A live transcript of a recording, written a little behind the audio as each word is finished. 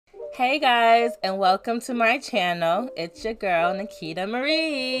Hey guys, and welcome to my channel. It's your girl Nikita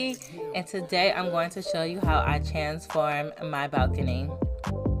Marie, and today I'm going to show you how I transform my balcony.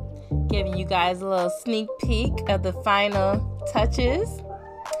 Giving you guys a little sneak peek of the final touches.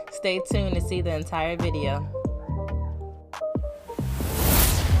 Stay tuned to see the entire video.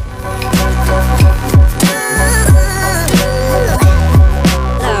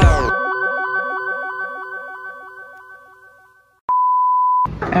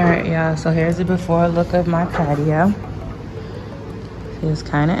 Alright y'all, so here's the before look of my patio. It's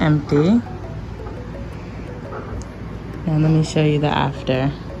kind of empty. And let me show you the after.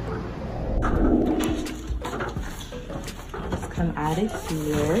 Let's come out of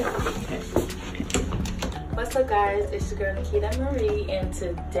here. What's up guys, it's your girl Nikita Marie, and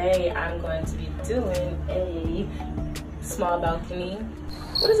today I'm going to be doing a small balcony.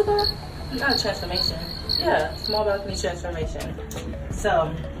 What is it called? Not a transformation. Yeah, small balcony transformation.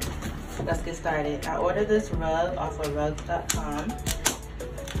 So let's get started. I ordered this rug off of rugs.com.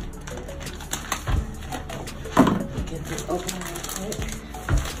 Get this open real quick.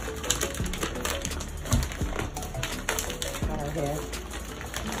 Right here.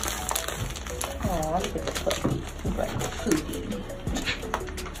 Oh, look at the puppy. Look like a puppy.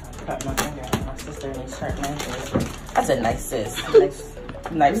 I cut my finger. My sister needs sharp knives. I said nice sis.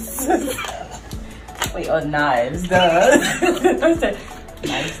 Nice sis. Wait, oh, knives, duh.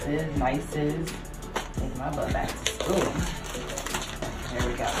 I said nices. Take my butt back to school. There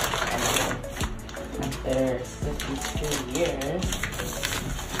we go. After 52 years.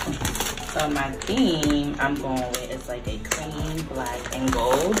 So my theme I'm going with is like a cream, black, and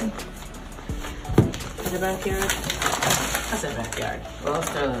gold. In the backyard? I said backyard. Well, it's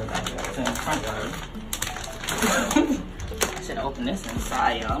still in the backyard. It's in the front yard. I should open this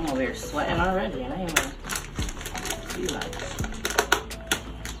inside, y'all. I'm over here sweating already, and I ain't gonna be like.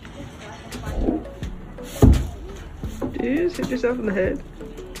 Did you just hit yourself in the head?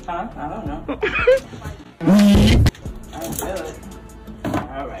 Huh? I don't know. I'm good.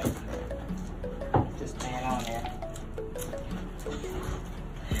 Alright. Just staying on there.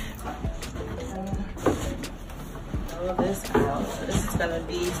 Roll this out. So this is gonna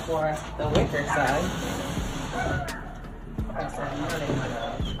be for the wicker side.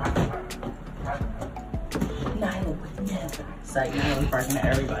 It's like now I'm barking at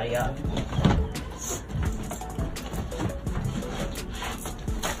everybody, y'all.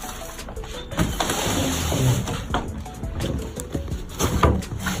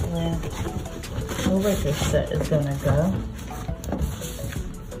 Where the set is gonna go.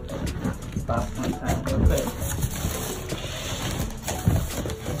 Stop one time real quick.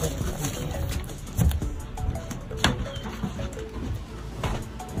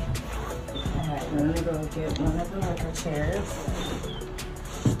 Alright, I'm gonna go get one of the wicker chairs.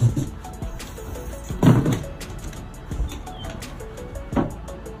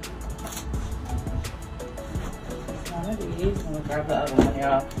 One of these. I'm gonna grab the other one,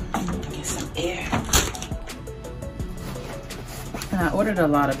 y'all. Get some air. And I ordered a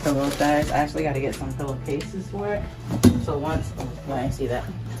lot of pillows, guys. I actually got to get some pillowcases for it. So once, oh, I didn't see that.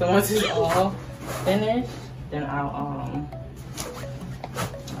 So once it's all finished, then I'll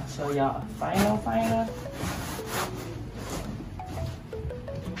show y'all a final.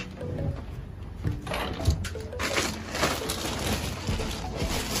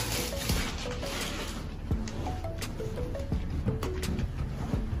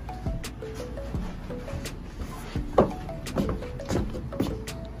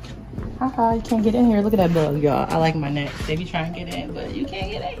 Haha, you can't get in here. Look at that bug, y'all. I like my neck. They be trying to get in, but you can't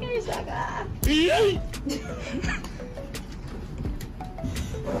get in here, sucker.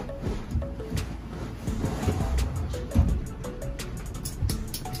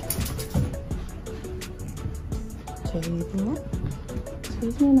 Table.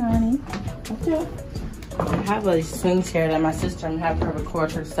 Excuse me, Nani. Okay. I have a swing chair that my sister I'm having her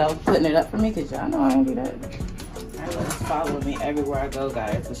record herself putting it up for me, because y'all know I don't do that. She's following me everywhere I go,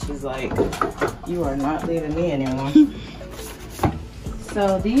 guys. And she's like, you are not leaving me anymore.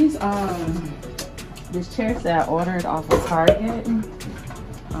 So these chairs that I ordered off of Target,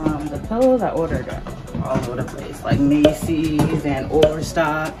 the pillows I ordered all over the place, like Macy's and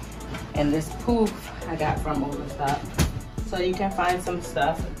Overstock, and this poof I got from Overstock. So you can find some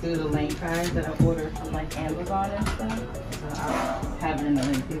stuff through the link cards that I ordered from like Amazon and stuff. So I'll have it in the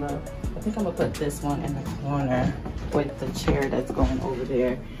link below. I think I'm gonna put this one in the corner with the chair that's going over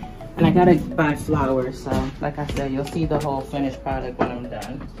there. And I gotta buy flowers, so like I said, you'll see the whole finished product when I'm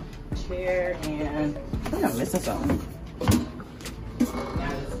done. Chair, and I think I'm missing something.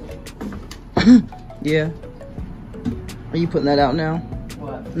 Yeah. Are you putting that out now?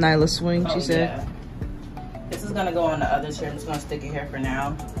 What? Nyla swing, she said. Yeah. This is gonna go on the other chair. I'm just gonna stick it here for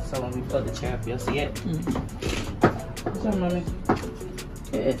now. So when we put the chair up, you'll see it. What's up, mommy?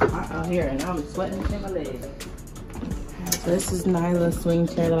 It's hot out here and I'm sweating in my legs. So this is Nyla's swing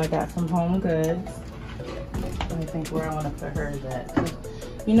chair that I got from Home Goods. Let me think where I want to put hers at.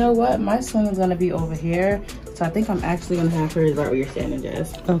 You know what? My swing is gonna be over here. So I think I'm actually gonna have hers right where you're standing,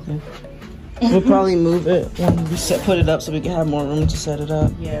 Jess. Okay. We'll probably move it when we put it up so we can have more room to set it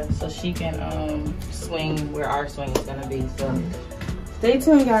up. Yeah, so she can swing where our swing is gonna be. So stay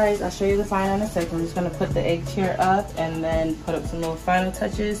tuned, guys. I'll show you the final in a second. I'm just gonna put the egg chair up and then put up some little final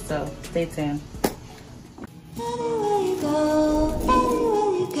touches. So stay tuned. Anywhere you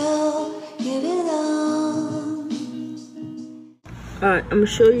go, give it all. Alright, I'm gonna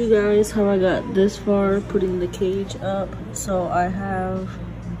show you guys how I got this far putting the cage up. So I have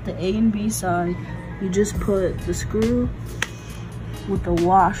the A and B side. You just put the screw with the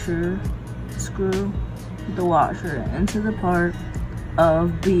washer, into the part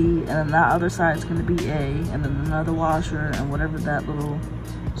of B, and then that other side is gonna be A, and then another washer, and whatever that little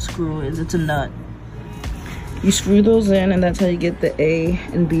screw is, it's a nut. You screw those in, and that's how you get the A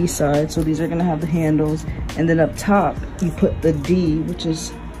and B side. So these are gonna have the handles, and then up top you put the D, which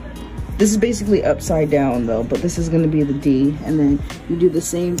is, this is basically upside down though, but this is gonna be the D, and then you do the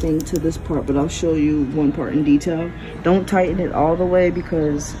same thing to this part, but I'll show you one part in detail. Don't tighten it all the way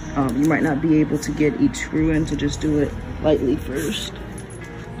because you might not be able to get each screw in, so just do it lightly first.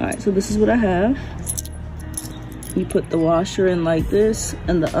 All right, so this is what I have. You put the washer in like this,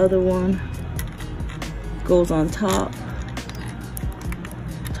 and the other one goes on top.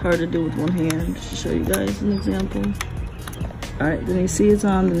 It's hard to do with one hand, just to show you guys an example. All right, then you see it's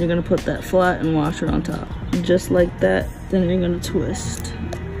on, then you're gonna put that flat and washer on top. Just like that, then you're gonna twist.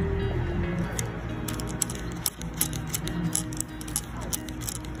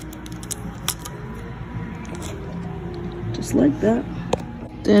 Just like that.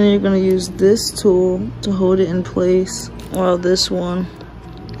 Then you're gonna use this tool to hold it in place, while this one,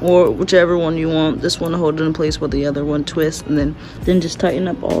 or whichever one you want, this one to hold it in place while the other one twists, and then just tighten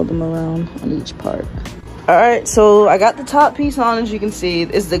up all of them around on each part. All right, so I got the top piece on, as you can see.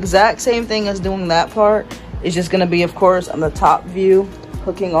 It's the exact same thing as doing that part. It's just gonna be, of course, on the top view,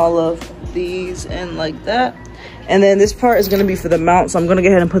 hooking all of these in like that. And then this part is gonna be for the mount, so I'm gonna go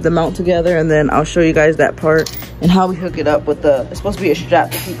ahead and put the mount together, and then I'll show you guys that part and how we hook it up with the, it's supposed to be a strap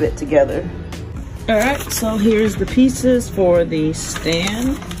to keep it together. All right, so here's the pieces for the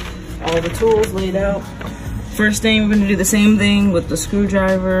stand. All the tools laid out. First thing, we're gonna do the same thing with the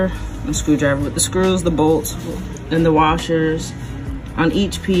screwdriver, with the screws, the bolts, and the washers on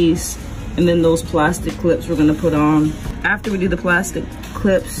each piece, and then those plastic clips we're gonna put on. After we do the plastic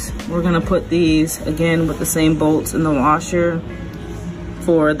clips, we're gonna put these again with the same bolts and the washer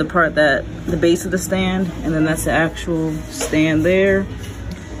for the part that, the base of the stand, and then that's the actual stand there.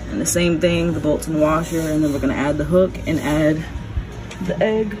 And the same thing, the bolts and the washer, and then we're gonna add the hook and add the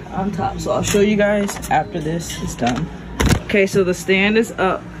egg on top. So I'll show you guys after this is done. Okay, so the stand is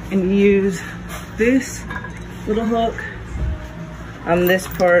up, and you use this little hook on this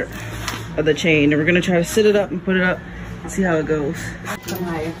part of the chain, and we're gonna try to sit it up and put it up and see how it goes. Come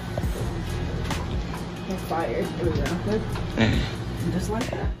higher. It's fired. There we go. Good. Just like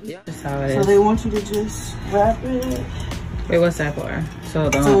that. Yeah. That's how it is. So they want you to just wrap it. Wait, what's that for? So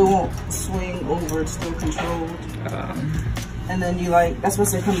it won't swing over, it's still controlled. And then you that's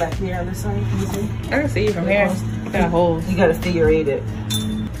supposed to come back here on this side. Can you see? I can see you from here. Got holes. You gotta figure eight it.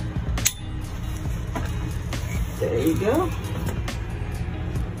 There you go.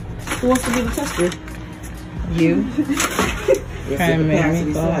 Who wants to be the tester? You. Trying to make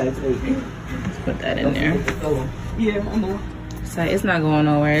me go. Let's put that in there. Yeah, I know. So it's not going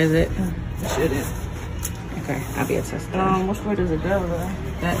nowhere, is it? It shouldn't. Okay, I'll be a tester. Which way does it go, though?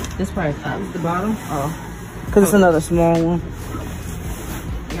 This part is up. The bottom? Oh. Because it's another small one.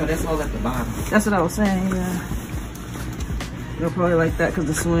 No, that's all at the bottom. That's what I was saying, yeah. You'll probably like that because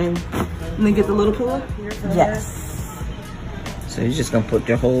the swing. And then get the little pillow? Yes. So you're just going to put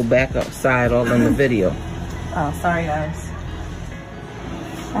your whole back upside all in the video. Oh, sorry, guys.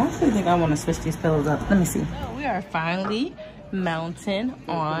 I actually think I want to switch these pillows up. Let me see. Oh, we are finally mounting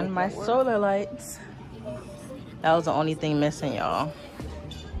on my solar lights. That was the only thing missing, y'all.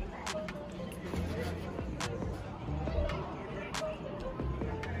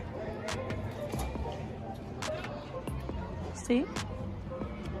 See?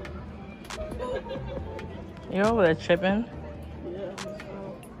 You're over there tripping.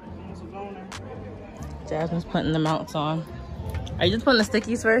 Jasmine's putting the mounts on. Are you just putting the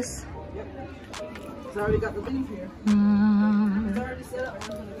stickies first? Yep. It's already got the thing here. It's already set up.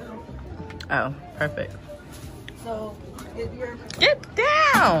 Oh, perfect. So if your Get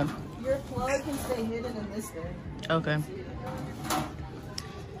down. your plug can stay hidden in this thing. Okay.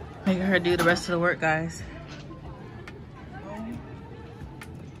 Make her do the rest of the work, guys.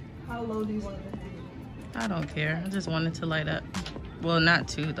 How low do you want it to be? I don't care. I just want it to light up. Well, not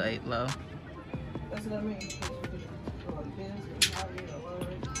too low. That's what I mean.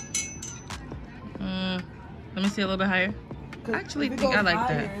 Let me see a little bit higher. I actually think I like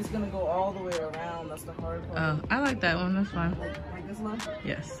higher, that. It's gonna go all the way around. That's the hard part. Oh, I like that one. That's fine. Like this one?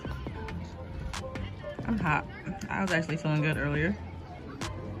 Yes. I'm hot. I was actually feeling good earlier.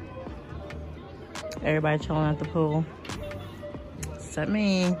 Everybody chilling at the pool. Except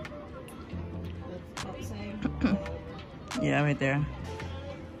me. Yeah, right there.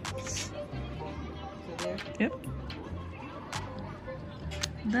 Yep.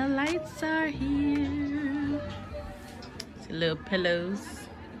 The lights are here. See little pillows.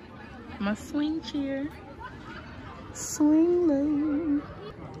 My swing chair. Swing low.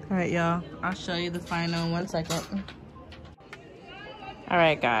 All right, y'all. I'll show you the final in 1 second. All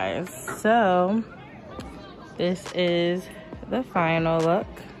right, guys. So this is the final look.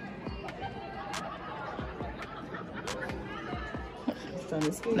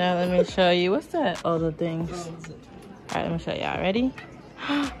 Now let me show you. What's that? Oh, the things. All right, let me show y'all. Ready?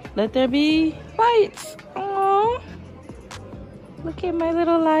 Let there be lights. Oh, look at my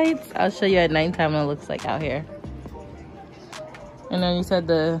little lights. I'll show you at nighttime what it looks like out here. And then you said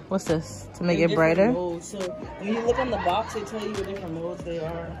the, what's this? To make it brighter? Modes. So when you look on the box, they tell you what different modes they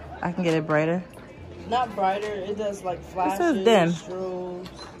are. I can get it brighter. Not brighter. It does like flashes. It says dim. Strobes.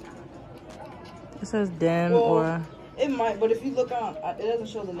 It says dim Well, or... It might, but if you look on, it doesn't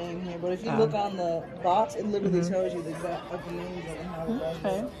show the name here, but if you look on the box, it literally tells you the exact of the names of how it does.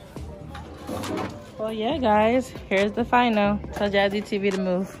 Okay. Well, yeah, guys. Here's the final. Tell Jazzy TV to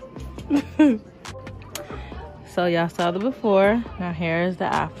move. So y'all saw the before. Now here's the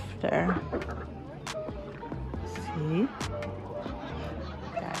after. See?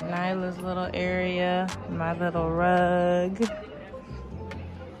 Got Nyla's little area. My little rug.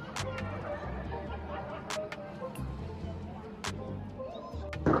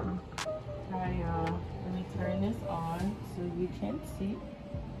 Alright, y'all. Let me turn this on so you can see.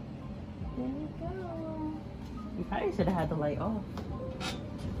 There we go. You probably should have had the light off.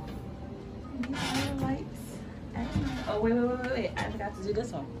 These are the lights. Oh, wait. I forgot to do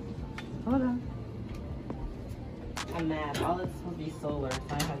this one. Hold on. I'm mad. All this is supposed to be solar, so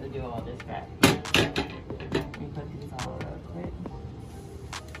I have to do all this crap. Let me put these all real quick.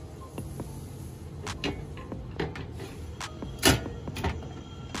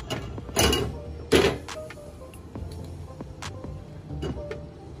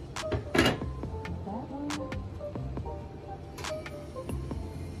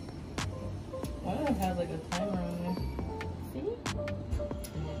 Has like a timer on there. See?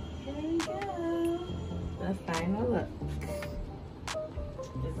 There we go. The final look.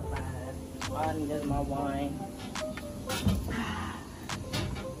 It's alive. All I need is my wine.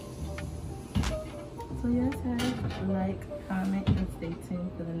 So yes, guys, like, comment, and stay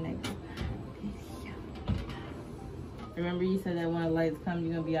tuned for the next video. Remember you said that when the lights come,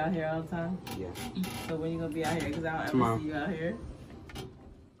 you're gonna be out here all the time? Yeah. So when you gonna be out here? Because I don't ever Tomorrow. see you out here.